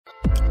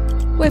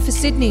We're for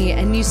Sydney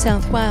and New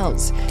South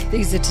Wales.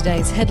 These are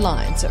today's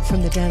headlines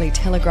from the Daily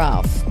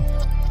Telegraph.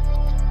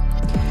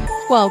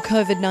 While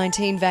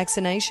COVID-19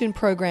 vaccination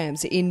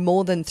programs in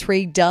more than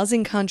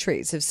 36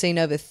 countries have seen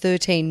over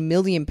 13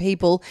 million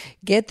people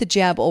get the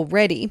jab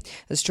already,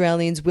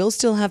 Australians will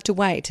still have to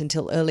wait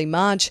until early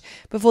March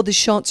before the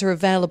shots are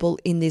available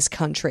in this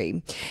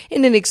country.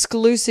 In an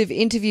exclusive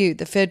interview,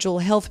 the Federal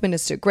Health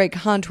Minister Greg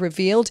Hunt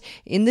revealed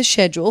in the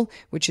schedule,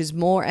 which is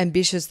more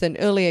ambitious than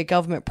earlier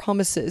government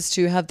promises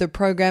to have the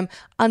program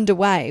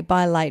underway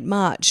by late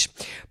March.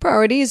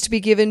 Priority is to be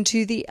given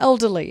to the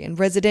elderly and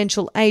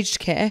residential aged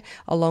care,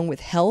 along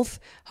with health,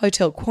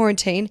 hotel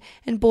quarantine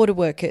and border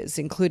workers,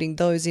 including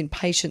those in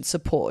patient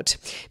support.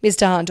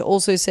 Mr Hunt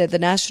also said the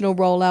national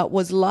rollout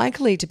was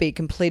likely to be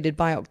completed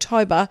by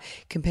October,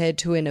 compared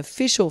to an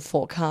official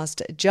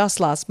forecast just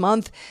last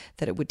month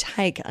that it would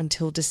take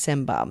until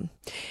December.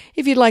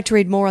 If you'd like to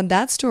read more on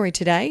that story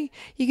today,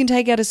 you can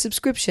take out a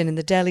subscription in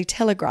the Daily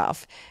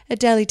Telegraph at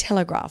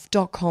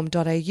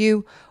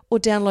dailytelegraph.com.au or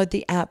download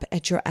the app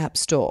at your app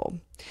store.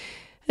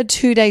 A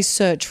 2-day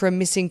search for a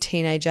missing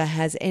teenager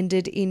has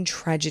ended in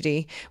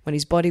tragedy when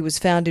his body was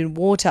found in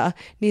water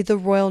near the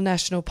Royal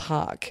National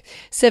Park.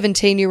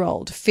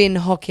 17-year-old Finn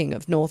Hocking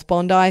of North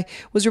Bondi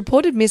was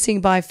reported missing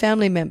by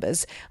family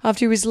members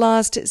after he was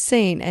last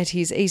seen at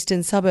his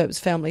eastern suburbs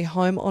family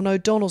home on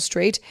O'Donnell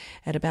Street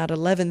at about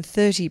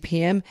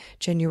 11:30pm,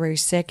 January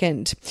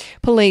 2nd.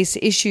 Police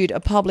issued a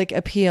public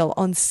appeal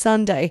on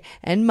Sunday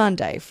and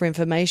Monday for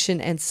information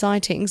and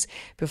sightings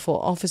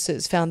before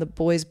officers found the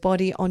boy's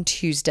body on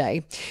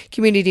Tuesday.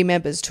 Community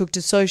members took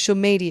to social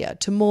media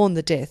to mourn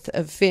the death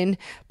of Finn.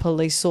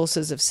 Police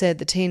sources have said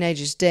the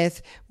teenager's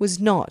death was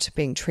not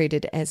being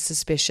treated as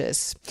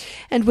suspicious.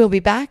 And we'll be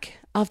back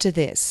after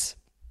this.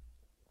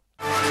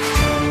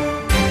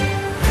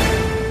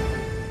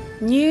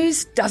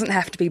 News doesn't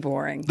have to be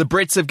boring. The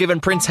Brits have given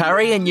Prince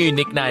Harry a new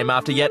nickname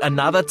after yet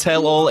another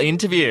tell-all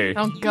interview.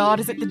 Oh God,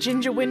 is it the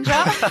Ginger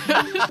Whinger?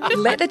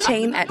 Let the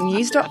team at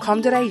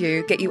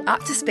news.com.au get you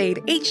up to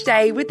speed each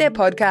day with their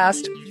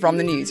podcast, From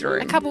the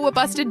Newsroom. A couple were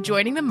busted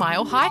joining the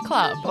Mile High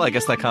Club. Well, I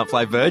guess they can't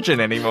fly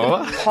Virgin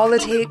anymore.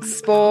 Politics,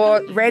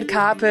 sport, red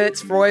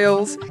carpets,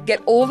 royals.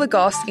 Get all the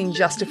goss in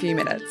just a few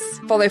minutes.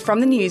 Follow From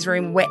the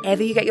Newsroom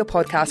wherever you get your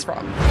podcast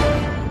from.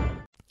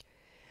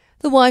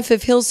 The wife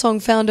of Hillsong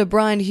founder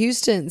Brian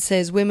Houston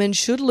says women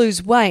should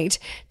lose weight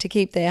to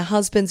keep their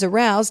husbands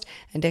aroused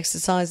and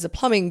exercise the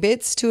plumbing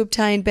bits to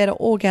obtain better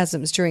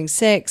orgasms during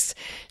sex.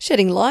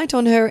 Shedding light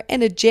on her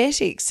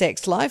energetic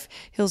sex life,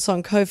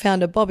 Hillsong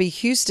co-founder Bobby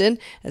Houston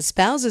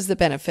espouses the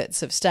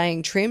benefits of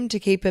staying trim to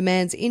keep a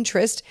man's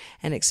interest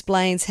and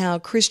explains how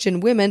Christian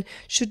women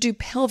should do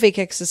pelvic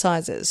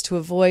exercises to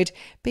avoid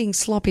being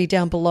sloppy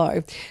down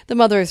below. The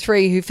mother of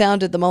 3 who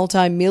founded the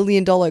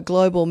multi-million-dollar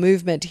global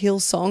movement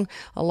Hillsong,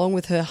 along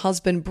with her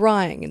husband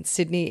Brian in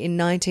Sydney in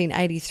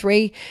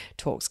 1983,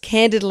 talks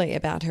candidly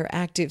about her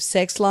active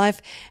sex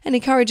life and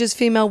encourages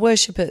female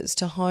worshippers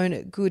to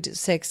hone good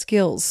sex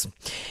skills.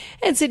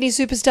 And Sydney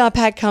superstar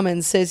Pat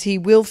Cummins says he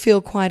will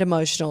feel quite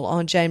emotional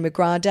on Jane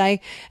McGrath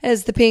Day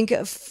as the Pink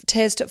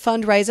Test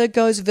fundraiser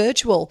goes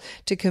virtual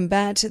to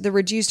combat the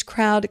reduced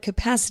crowd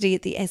capacity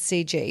at the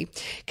SCG.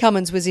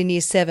 Cummins was in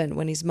Year 7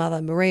 when his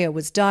mother Maria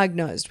was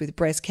diagnosed with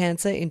breast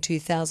cancer in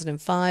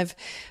 2005,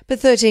 but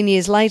 13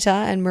 years later,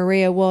 and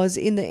Maria was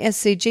in the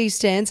SCG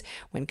stands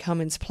when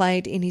Cummins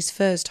played in his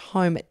first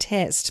home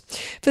test.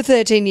 For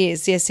 13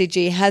 years, the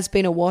SCG has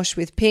been awash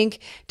with Pink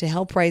to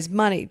help raise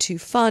money to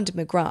fund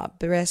McGrath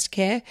breast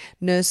care,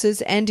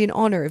 nurses, and in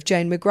honour of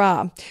Jane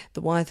McGrath, the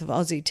wife of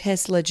Aussie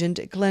Test legend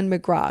Glenn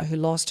McGrath, who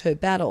lost her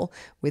battle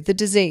with the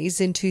disease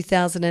in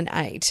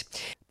 2008.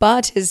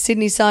 But as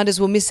Sydney siders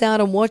will miss out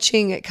on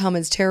watching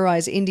Cummins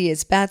terrorise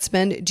India's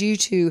batsmen due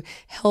to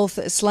health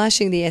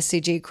slashing the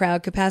SCG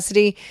crowd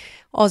capacity,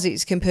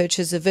 Aussies can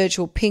purchase a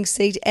virtual Pink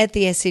seat at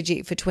the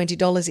SCG for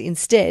 $20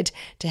 instead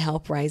to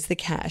help raise the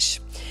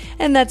cash.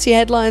 And that's your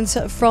headlines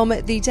from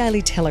the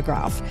Daily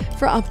Telegraph.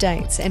 For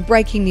updates and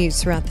breaking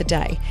news throughout the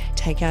day,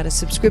 take out a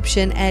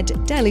subscription at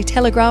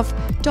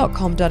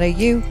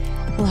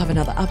dailytelegraph.com.au. We'll have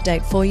another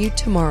update for you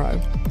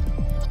tomorrow.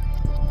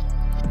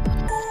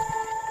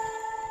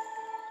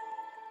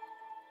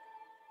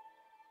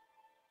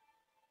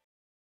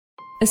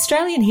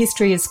 Australian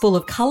history is full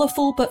of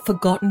colourful but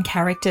forgotten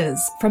characters,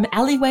 from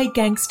alleyway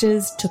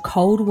gangsters to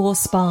Cold War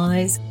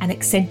spies and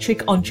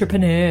eccentric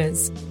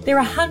entrepreneurs. There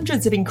are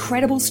hundreds of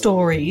incredible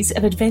stories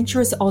of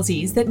adventurous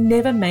Aussies that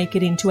never make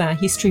it into our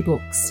history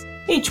books.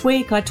 Each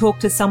week I talk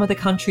to some of the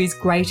country's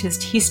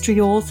greatest history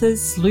authors,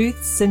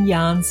 sleuths and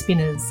yarn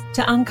spinners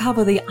to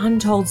uncover the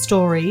untold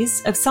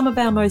stories of some of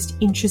our most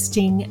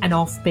interesting and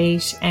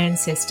offbeat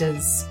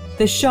ancestors.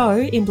 The show,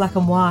 in black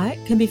and white,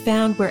 can be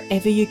found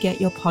wherever you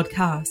get your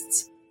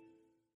podcasts.